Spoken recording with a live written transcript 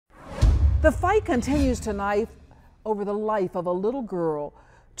The fight continues tonight over the life of a little girl.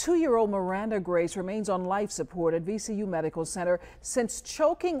 2-year-old Miranda Grace remains on life support at VCU Medical Center since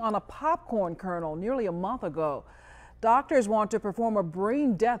choking on a popcorn kernel nearly a month ago. Doctors want to perform a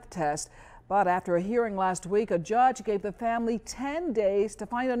brain death test, but after a hearing last week, a judge gave the family 10 days to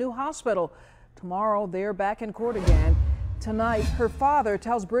find a new hospital. Tomorrow, they're back in court again. Tonight, her father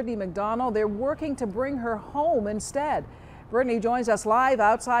tells Britni McDonald they're working to bring her home instead. Britni joins us live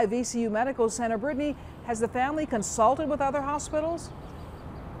outside VCU Medical Center. Britni, has the family consulted with other hospitals?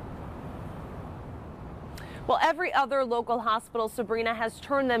 Well, every other local hospital, Sabrina, has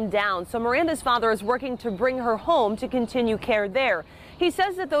turned them down. So Miranda's father is working to bring her home to continue care there. He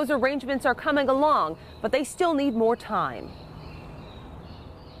says that those arrangements are coming along, but they still need more time.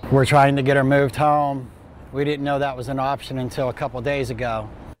 We're trying to get her moved home. We didn't know that was an option until a couple days ago.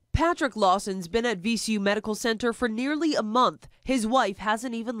 Patrick Lawson's been at VCU Medical Center for nearly a month. His wife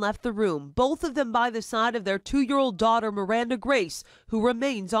hasn't even left the room, both of them by the side of their 2-year-old daughter, Miranda Grace, who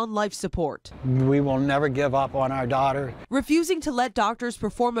remains on life support. We will never give up on our daughter. Refusing to let doctors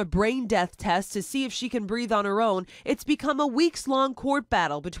perform a brain death test to see if she can breathe on her own, it's become a weeks-long court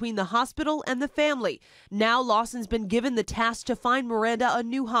battle between the hospital and the family. Now Lawson's been given the task to find Miranda a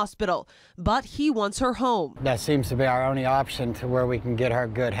new hospital, but he wants her home. That seems to be our only option to where we can get her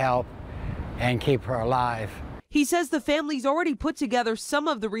good help and keep her alive. He says the family's already put together some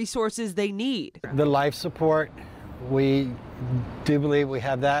of the resources they need. The life support, we do believe we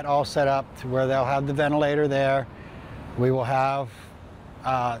have that all set up to where they'll have the ventilator there. We will have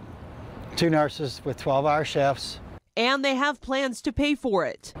 2 nurses with 12-hour shifts. And they have plans to pay for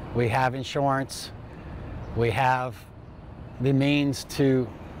it. We have insurance. We have the means to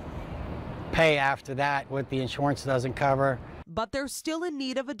pay after that what the insurance doesn't cover. But they're still in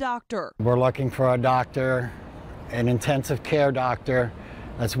need of a doctor. We're looking for a doctor, an intensive care doctor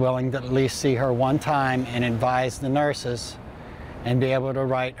that's willing to at least see her one time and advise the nurses and be able to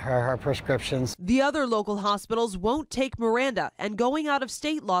write her prescriptions. The other local hospitals won't take Miranda, and going out of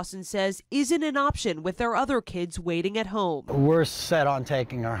state, Lawson says, isn't an option with their other kids waiting at home. We're set on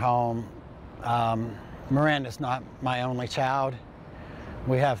taking her home. Miranda's not my only child.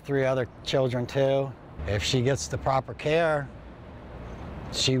 We have 3 other children too. If she gets the proper care,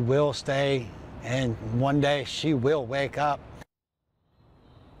 she will stay, and one day she will wake up.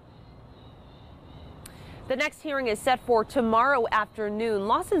 The next hearing is set for tomorrow afternoon.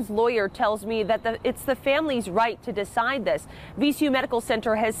 Lawson's lawyer tells me that it's the family's right to decide this. VCU Medical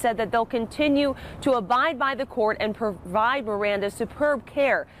Center has said that they'll continue to abide by the court and provide Miranda superb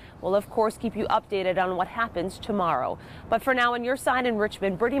care. We'll, of course, keep you updated on what happens tomorrow. But for now, on your side in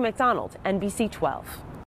Richmond, Britni McDonald, NBC 12.